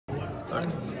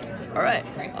All right.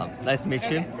 Nice to meet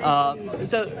you.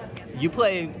 So you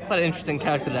play quite an interesting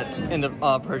character in the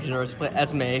Purge universe. You play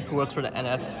Esme, who works for the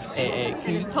NFAA.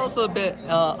 Can you tell us a bit?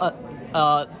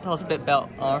 Tell us a bit about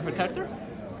her character?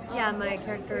 Yeah, my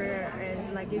character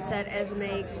is, like you said,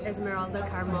 Esmeralda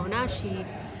Carmona.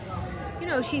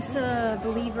 She's a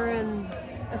believer in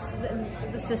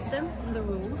the system, the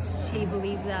rules. She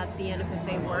believes that the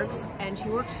NFFA works, and she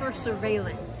works for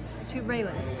surveillance.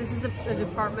 This is a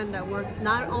department that works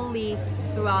not only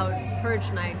throughout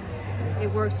Purge night,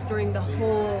 it works during the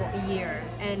whole year,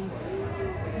 and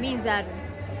it means that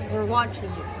we're watching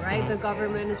you, right? The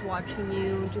government is watching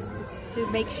you just to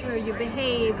make sure you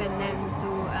behave, and then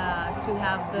to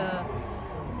have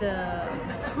the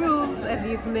proof if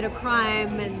you commit a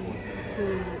crime, and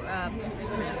to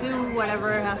pursue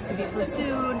whatever has to be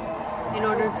pursued in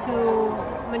order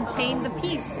to maintain the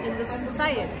peace in this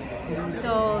society.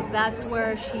 So that's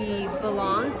where she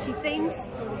belongs. She thinks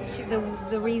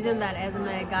the reason that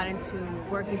Esme got into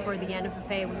working for the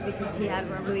NFFA was because she had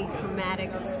a really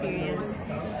traumatic experience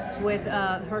with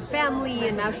her family,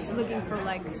 and now she's looking for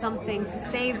like something to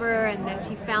save her, and then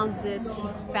she found this. She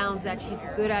found that she's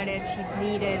good at it, she's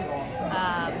needed,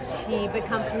 she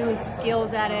becomes really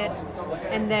skilled at it,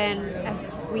 and then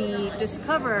as we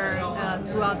discover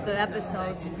throughout the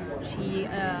episodes, she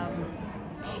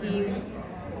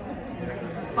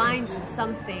finds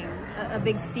something, a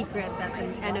big secret that the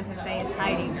NFFA is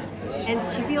hiding,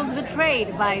 and she feels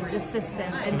betrayed by the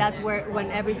system, and that's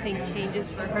when everything changes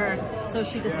for her. So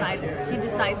she decides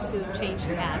to change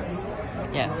paths.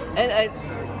 Yeah, and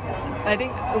I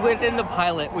think within the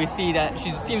pilot we see that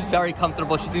she seems very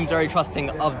comfortable. She seems very trusting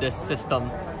of this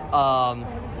system,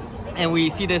 and we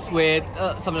see this with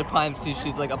some of the crimes.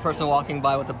 She's like a person walking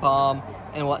by with a bomb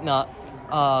and whatnot.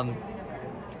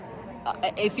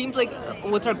 It seems like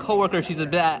with her coworker, she's a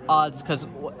bit at odds, because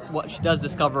what she does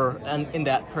discover in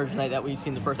that Purge night that we see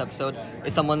in the first episode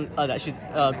is someone that she's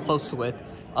close with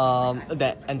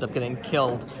that ends up getting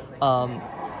killed.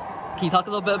 Can you talk a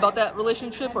little bit about that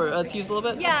relationship, or tease a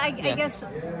little bit? Yeah, I guess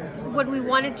what we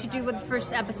wanted to do with the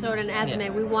first episode in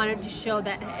Esme, we wanted to show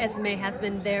that Esme has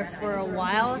been there for a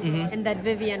while, and that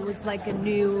Vivian was like a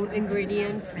new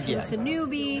ingredient. She was a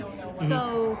newbie,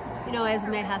 so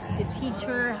Esme has to teach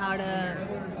her how to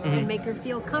and make her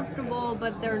feel comfortable,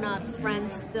 but they're not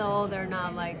friends still. They're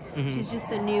not like she's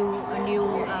just a new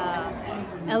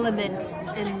element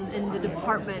in the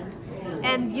department.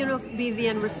 And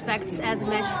Vivian respects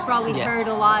Esme. She's probably heard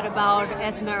a lot about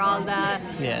Esmeralda.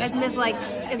 Esme's like,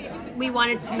 we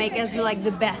wanted to make Esme like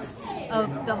the best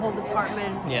of the whole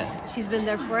department. She's been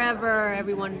there forever.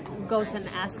 Everyone goes and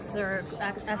asks her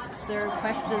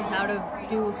questions how to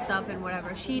do stuff and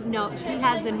whatever. She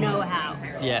has the know-how.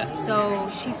 So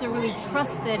she's a really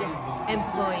trusted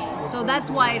employee. So that's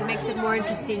why it makes it more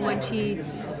interesting when she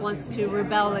wants to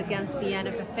rebel against the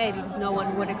NFFA, because no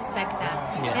one would expect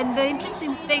that. And the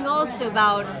interesting thing also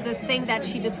about the thing that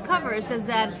she discovers is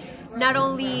that not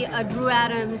only Drew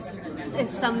Adams is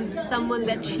someone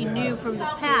that she knew from the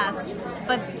past,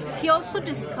 but she also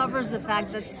discovers the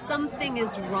fact that something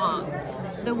is wrong.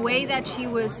 The way that she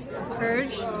was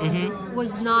purged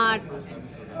was not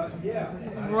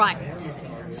right.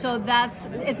 So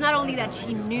it's not only that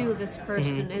she knew this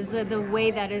person, is the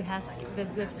way that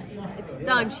it's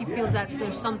done. She feels that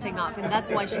there's something off, and that's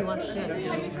why she wants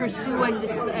to pursue and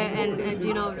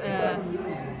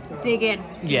dig in,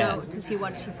 to see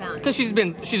what she found. Because she's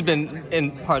been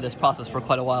in part of this process for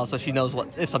quite a while, so she knows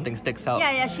if something sticks out.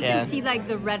 She can see like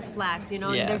the red flags, And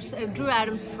there's Drew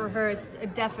Adams for her is a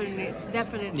definite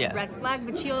red flag,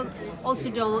 but she also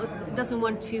doesn't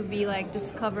want to be like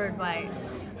discovered by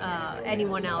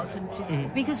anyone else, and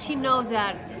just because she knows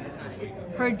that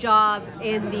her job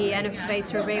in the NFFA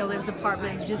surveillance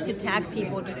department is just to tag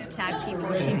people.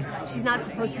 She's not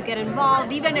supposed to get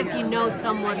involved, even if you know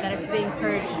someone that is being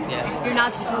purged. You're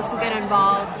not supposed to get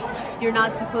involved. You're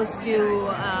not supposed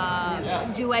to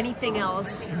do anything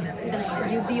else.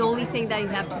 The only thing that you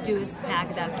have to do is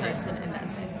tag that person, and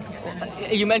that's it.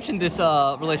 You mentioned this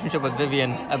relationship with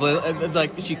Vivian. I believe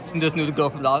like she's this new girl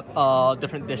from a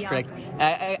different district.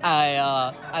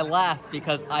 I laugh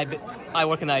because I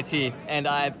work in IT, and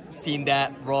I've seen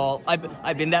that role.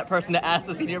 I've been that person that asked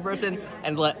the senior person,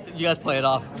 and let you guys play it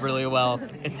off really well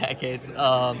in that case.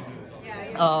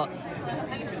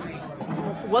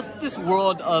 What's this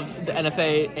world of the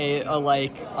NFA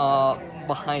like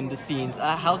behind the scenes?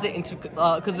 How's it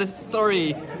because this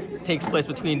story takes place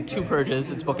between two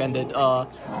purges. It's bookended,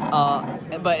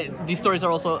 but these stories are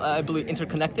also, I believe,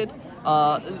 interconnected.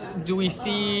 Do we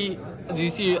see do you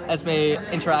see Esme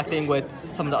interacting with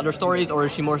some of the other stories, or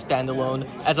is she more standalone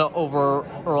as an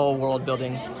overall world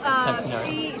building type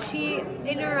scenario? She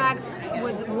interacts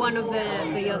with one of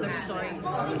the other stories.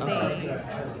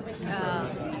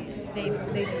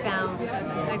 They found,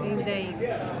 I think they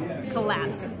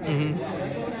collapsed.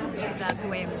 That's a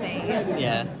way of saying it.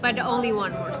 Yeah. But only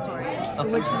one more story,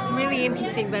 which is really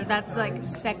interesting, but that's like the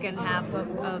second half of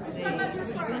the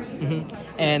season.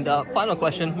 And final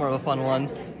question, more of a fun one.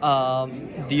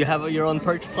 Do you have your own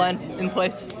Purge plan in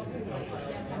place?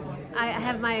 I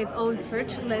have my own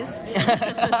Purge list.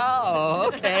 Oh,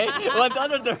 okay. Went the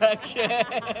other direction.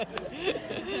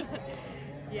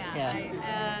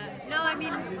 No, I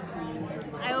mean,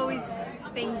 I always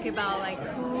think about like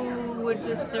who would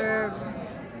deserve.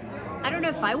 I don't know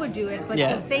if I would do it, but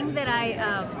the thing that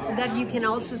that you can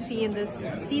also see in this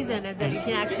season is that you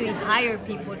can actually hire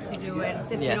people to do it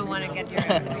if you don't want to get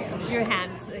your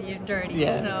hands dirty.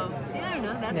 So I don't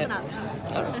know. That's an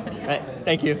option. All right.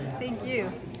 Thank you. Thank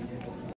you.